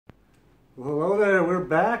Well, hello there, we're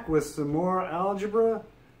back with some more algebra.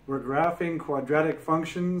 We're graphing quadratic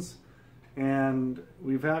functions, and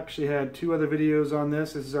we've actually had two other videos on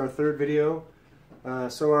this. This is our third video.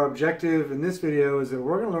 So our objective in this video is that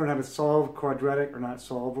we're going to learn how to solve quadratic, or not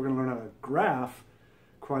solve, we're going to learn how to graph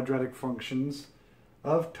quadratic functions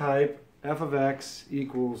of type f of x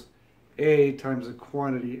equals a times a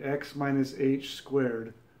quantity x minus h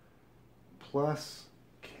squared plus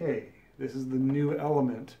k. This is the new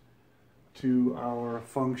element to our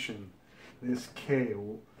function, this k.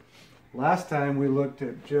 Last time we looked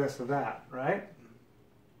at just that, right?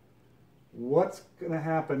 What's going to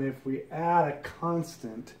happen if we add a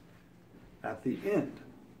constant at the end?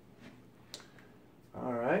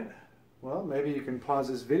 All right, well, maybe you can pause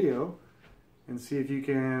this video and see if you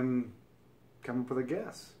can come up with a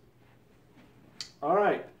guess. All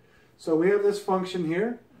right, so we have this function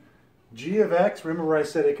here, g of x. Remember where I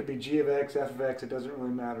said it could be g of x, f of x, it doesn't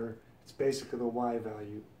really matter. It's basically the y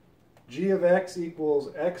value. G of x equals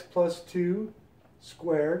x plus 2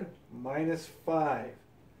 squared minus 5.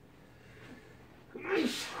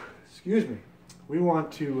 Excuse me. We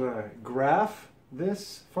want to graph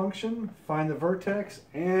this function, find the vertex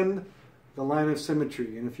and the line of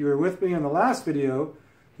symmetry. And if you were with me in the last video,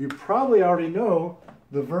 you probably already know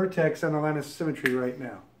the vertex and the line of symmetry right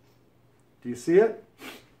now. Do you see it?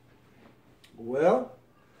 Well,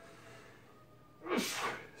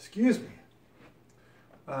 excuse me.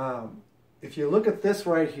 If you look at this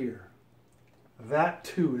right here, that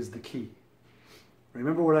 2 is the key.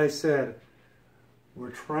 Remember what I said? We're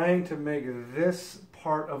trying to make this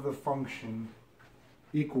part of the function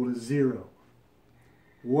equal to 0.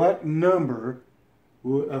 What number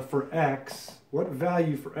for x, what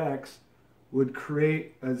value for x would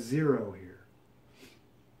create a 0 here?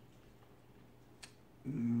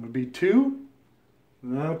 Would be 2?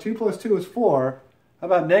 No, 2 plus 2 is 4. How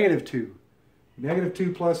about negative 2? Negative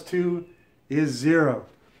 2 plus 2 is 0.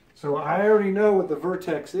 So I already know what the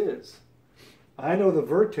vertex is. I know the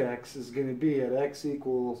vertex is going to be at x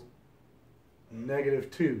equals negative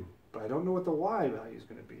 2, but I don't know what the y value is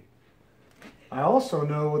going to be. I also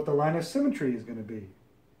know what the line of symmetry is going to be.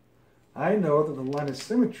 I know that the line of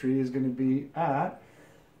symmetry is going to be at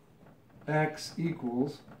x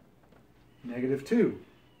equals negative 2.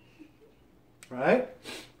 Right?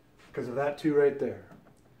 Because of that 2 right there.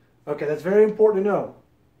 Okay, that's very important to know.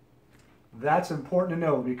 That's important to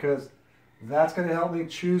know because that's going to help me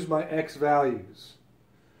choose my x values.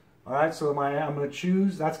 All right, so I'm going to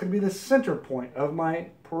choose, that's going to be the center point of my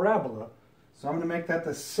parabola. So I'm going to make that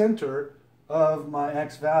the center of my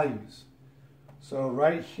x values. So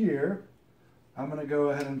right here, I'm going to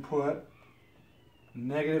go ahead and put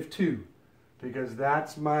negative 2 because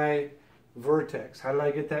that's my vertex. How did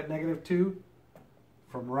I get that negative 2?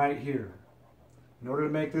 From right here. In order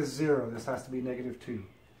to make this 0, this has to be negative 2.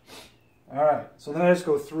 All right, so then I just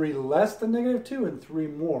go 3 less than negative 2 and 3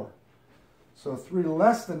 more. So 3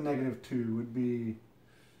 less than negative 2 would be,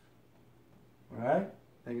 all right,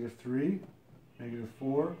 negative 3, negative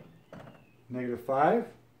 4, negative 5.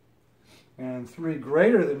 And 3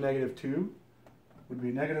 greater than negative 2 would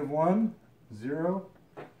be negative 1, 0,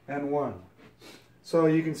 and 1. So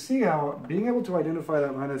you can see how being able to identify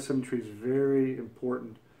that line of symmetry is very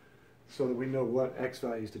important so that we know what x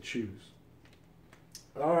values to choose.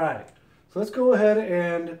 All right, so let's go ahead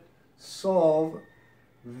and solve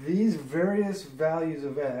these various values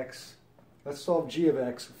of x. Let's solve g of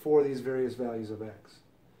x for these various values of x.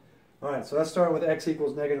 All right, so let's start with x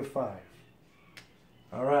equals negative 5.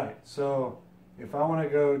 All right, so if I want to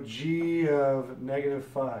go g of negative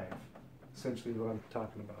 5, essentially what I'm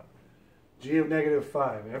talking about. G of negative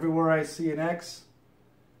 5. Everywhere I see an x,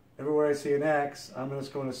 I'm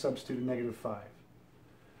just going to substitute a negative 5.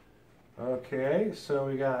 Okay, so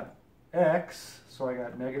we got x, so I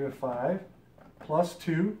got negative 5 plus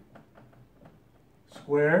 2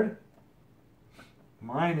 squared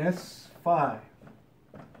minus 5.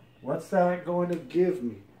 What's that going to give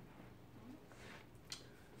me?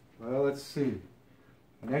 Well, let's see.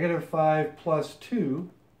 Negative 5 plus 2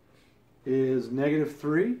 is negative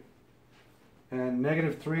 3. And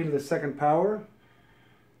negative 3 to the second power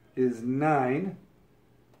is 9.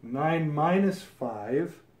 9 minus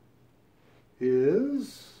 5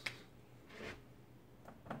 is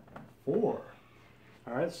 4.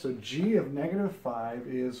 All right, so g of negative 5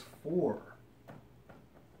 is 4.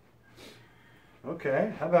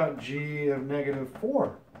 Okay, how about g of negative 4?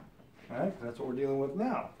 All right, that's what we're dealing with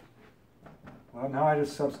now. Well, now I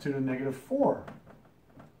just substitute a negative 4.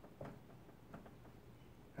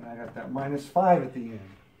 And I got that minus 5 at the end.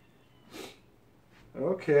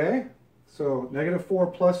 Okay, so negative 4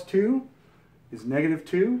 plus 2 is negative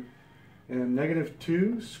 2. And negative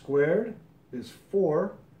 2 squared is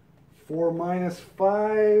 4. 4 minus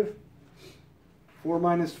 5. 4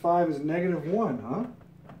 minus 5 is negative 1, huh?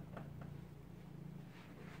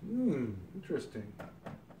 Interesting.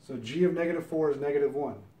 So g of negative 4 is negative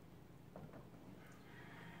 1.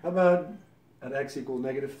 How about at x equals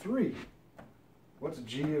negative 3? What's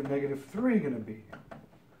g of negative 3 going to be?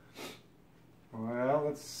 Well,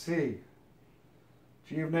 let's see.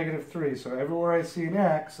 G of negative 3. So everywhere I see an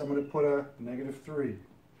x, I'm going to put a negative 3.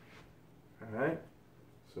 All right?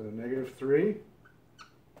 So negative 3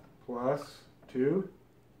 plus 2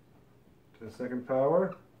 to the second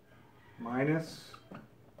power minus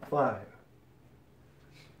 5.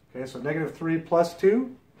 Okay, so negative 3 plus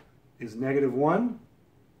 2 is negative 1.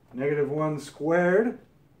 Negative 1 squared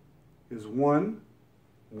is 1.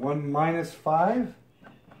 1 minus 5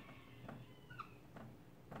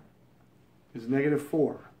 is negative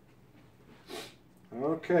 4.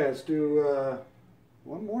 Okay, let's do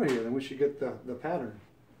one more here, then we should get the pattern.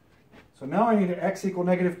 So now I need an x equal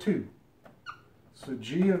negative 2. So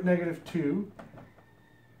g of negative 2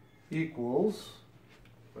 equals,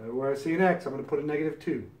 where I see an x, I'm going to put a negative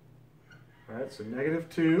 2. All right, so negative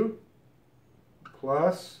 2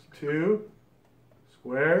 plus 2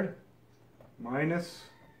 squared minus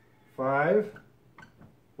 5.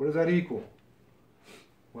 What does that equal?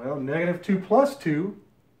 Well, negative 2 plus 2,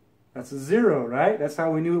 that's a 0, right? That's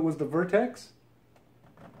how we knew it was the vertex.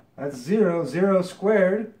 That's 0. 0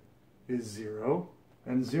 squared is 0.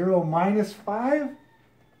 And 0 minus 5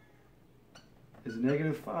 is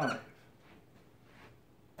negative 5.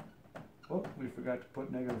 Oh, we forgot to put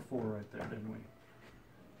negative 4 right there, didn't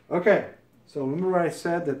we? Okay, so remember I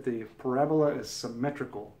said that the parabola is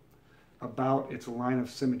symmetrical about its line of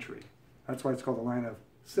symmetry. That's why it's called the line of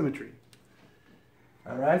symmetry.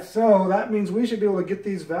 All right, so that means we should be able to get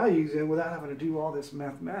these values in without having to do all this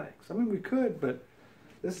mathematics. I mean, we could, but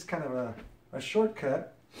this is kind of a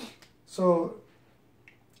shortcut. So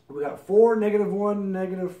we got 4, negative 1,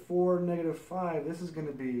 negative 4, negative 5. This is going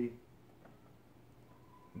to be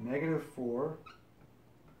negative 4,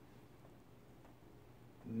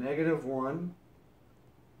 negative 1,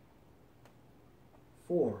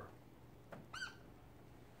 4.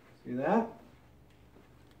 See that?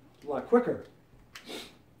 It's a lot quicker.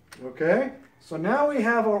 Okay, so now we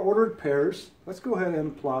have our ordered pairs. Let's go ahead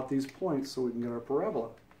and plot these points so we can get our parabola.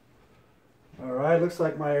 All right, looks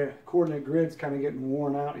like my coordinate grid's kind of getting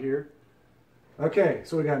worn out here. Okay,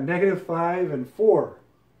 so we got negative 5 and 4.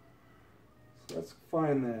 So let's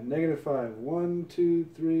find that. Negative 5. 1, 2,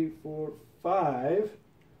 3, 4, 5.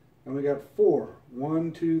 And we got 4.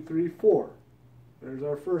 1, 2, 3, 4. There's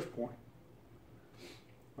our first point.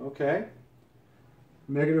 Okay.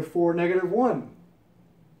 Negative 4, negative 1.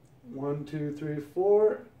 1, 2, 3,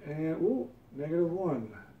 4. And, negative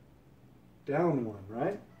 1. Down 1,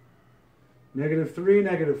 right? Negative 3,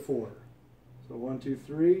 negative 4. So 1, 2,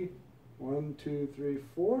 3. 1, 2, 3,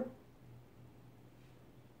 4.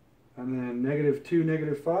 And then negative 2,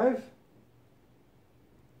 negative 5.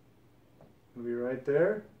 Will be right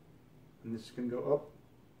there. And this can go up.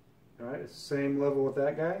 All right, it's the same level with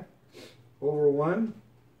that guy. Over 1.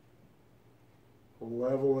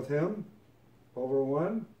 Level with him. Over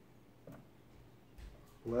 1.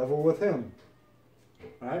 Level with him.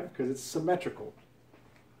 All right, because it's symmetrical.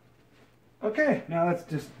 Okay, now let's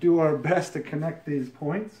just do our best to connect these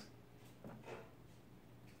points.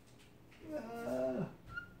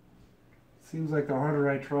 Seems like the harder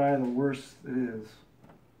I try, the worse it is.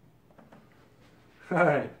 All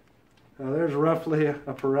right, now there's roughly a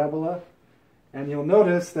parabola. And you'll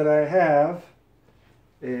notice that I have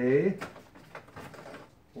a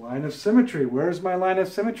line of symmetry. Where's my line of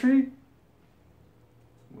symmetry?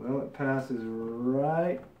 Well, it passes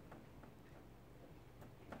right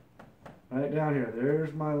down here.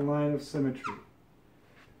 There's my line of symmetry.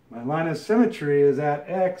 My line of symmetry is at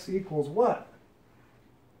x equals what?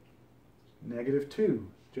 Negative 2,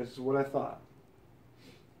 just as what I thought.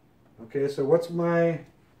 Okay, so what's my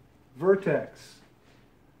vertex?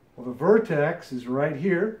 Well, the vertex is right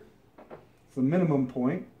here. It's the minimum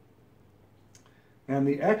point. And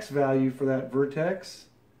the x value for that vertex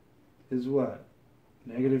is what?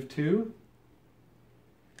 Negative 2.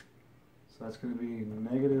 So that's going to be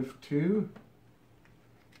negative 2.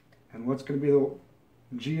 And what's going to be the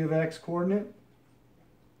g of x coordinate?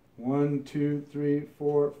 1, 2, 3,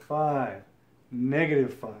 4, 5.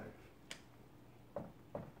 Negative 5.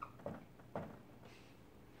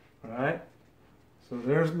 All right? So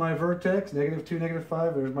there's my vertex, negative 2, negative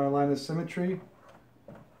 5. There's my line of symmetry.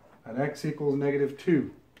 At x equals negative 2.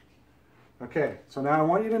 Okay, so now I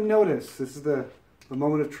want you to notice, this is the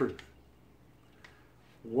moment of truth.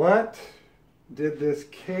 What did this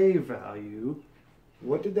k value,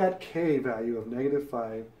 what did that k value of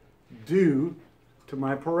 -5 do to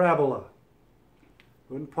my parabola?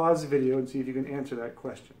 Go ahead and pause the video and see if you can answer that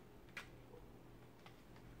question.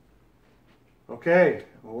 Okay,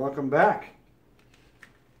 well, welcome back.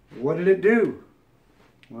 What did it do?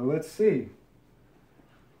 Well, let's see.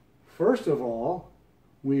 First of all,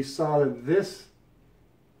 we saw that this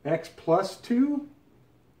x plus 2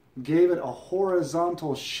 gave it a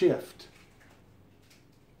horizontal shift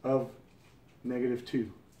of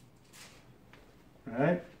 -2.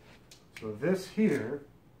 Right? So this here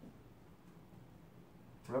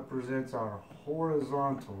represents our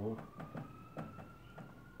horizontal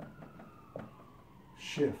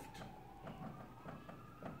shift.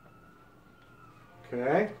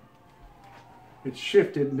 Okay? It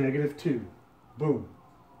shifted -2. Boom.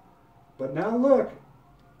 But now look,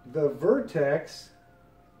 the vertex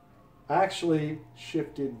actually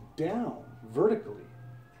shifted down vertically.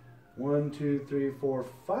 1, 2, 3, 4,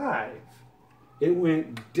 5. It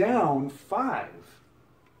went down 5.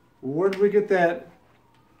 Where did we get that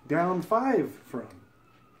down 5 from?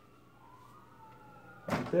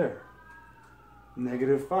 Right there.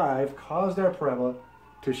 -5 caused our parabola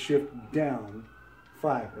to shift down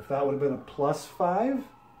 5. If that would have been a +5,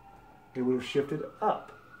 it would have shifted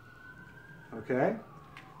up. Okay?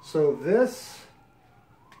 So this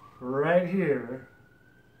right here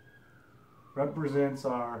represents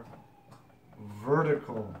our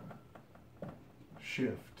vertical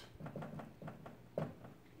shift.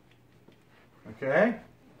 Okay?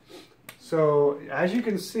 So as you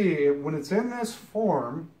can see, when it's in this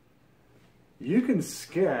form, you can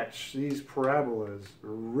sketch these parabolas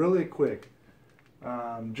really quick.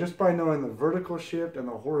 Just by knowing the vertical shift and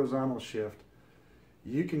the horizontal shift,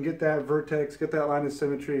 you can get that vertex, get that line of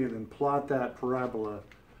symmetry, and then plot that parabola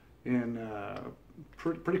in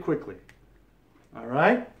pretty quickly. All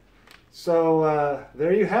right? So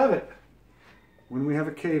there you have it. When we have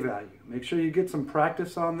a k value, make sure you get some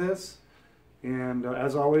practice on this. And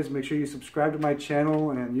as always, make sure you subscribe to my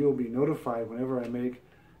channel and you'll be notified whenever I make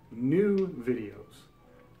new videos.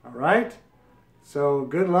 All right? So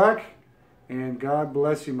good luck and God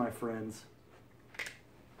bless you, my friends.